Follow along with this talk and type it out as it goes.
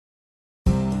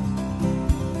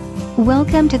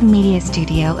Welcome to the media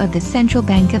studio of the Central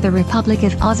Bank of the Republic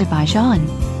of Azerbaijan.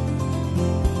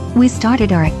 We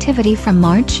started our activity from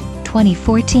March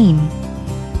 2014.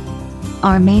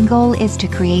 Our main goal is to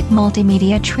create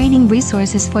multimedia training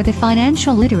resources for the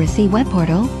financial literacy web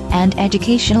portal and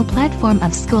educational platform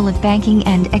of School of Banking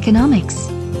and Economics.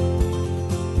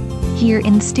 Here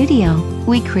in the studio,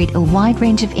 we create a wide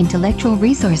range of intellectual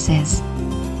resources.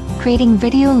 Creating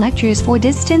video lectures for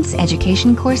distance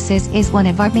education courses is one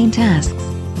of our main tasks.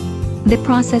 The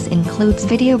process includes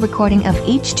video recording of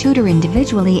each tutor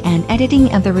individually and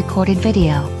editing of the recorded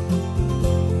video.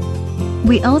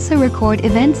 We also record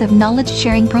events of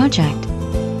knowledge-sharing project.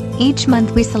 Each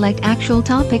month we select actual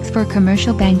topics for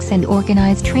commercial banks and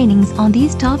organize trainings on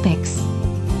these topics.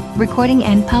 Recording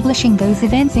and publishing those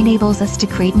events enables us to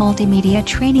create multimedia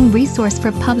training resource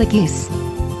for public use.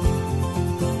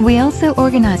 We also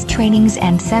organize trainings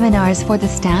and seminars for the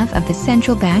staff of the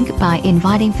Central Bank by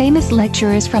inviting famous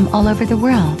lecturers from all over the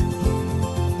world.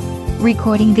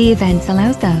 Recording the events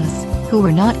allows those who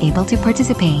were not able to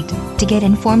participate to get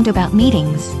informed about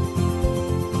meetings.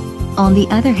 On the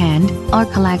other hand, our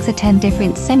colleagues attend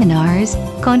different seminars,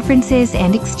 conferences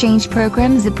and exchange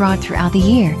programs abroad throughout the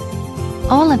year.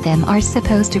 All of them are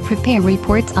supposed to prepare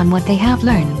reports on what they have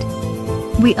learned.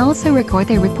 We also record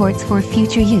their reports for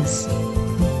future use.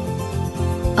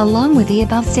 Along with the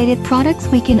above stated products,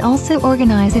 we can also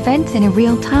organize events in a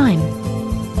real time.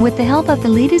 With the help of the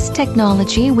latest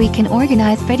technology, we can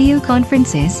organize video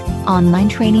conferences, online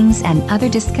trainings and other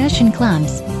discussion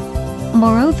clubs.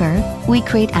 Moreover, we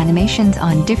create animations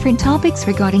on different topics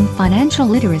regarding financial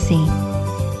literacy.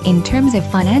 In terms of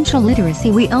financial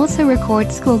literacy, we also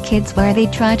record school kids where they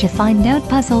try to find out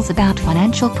puzzles about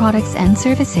financial products and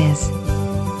services.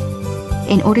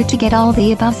 In order to get all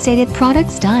the above stated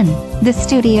products done, the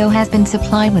studio has been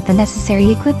supplied with the necessary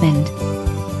equipment.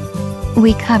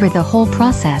 We cover the whole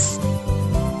process: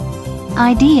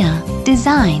 idea,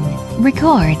 design,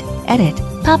 record, edit,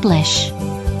 publish.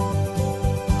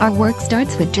 Our work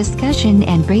starts with discussion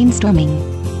and brainstorming.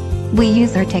 We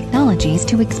use our technologies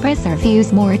to express our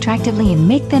views more attractively and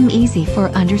make them easy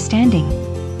for understanding.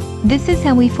 This is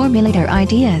how we formulate our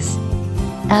ideas.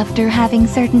 After having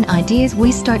certain ideas,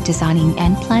 we start designing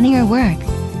and planning our work.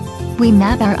 We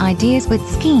map our ideas with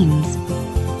schemes.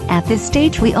 At this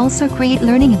stage, we also create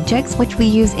learning objects which we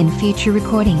use in future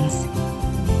recordings.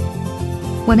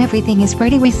 When everything is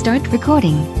ready, we start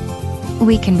recording.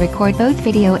 We can record both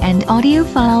video and audio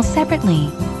files separately.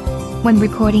 When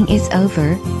recording is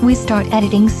over, we start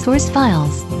editing source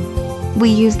files. We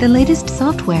use the latest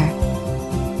software.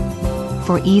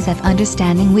 For ease of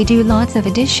understanding, we do lots of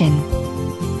addition.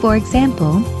 For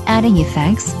example, adding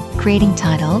effects, creating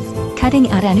titles, cutting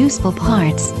out unuseful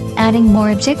parts, adding more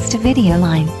objects to video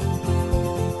line.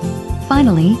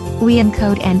 Finally, we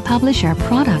encode and publish our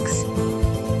products.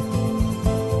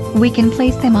 We can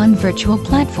place them on virtual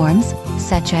platforms,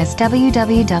 such as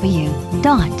www.cbar.az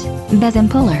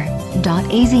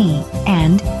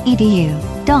and edu.cbar.az.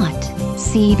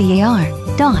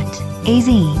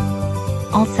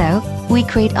 Also, we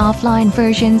create offline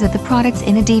versions of the products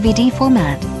in a DVD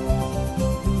format.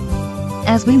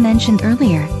 As we mentioned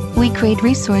earlier, we create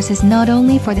resources not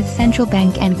only for the central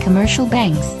bank and commercial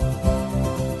banks.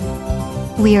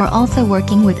 We are also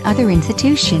working with other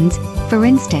institutions, for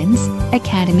instance,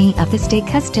 Academy of the State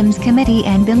Customs Committee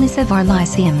and Bilisavar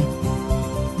Lyceum.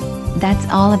 That's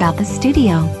all about the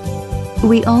studio.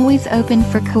 We always open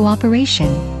for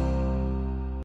cooperation.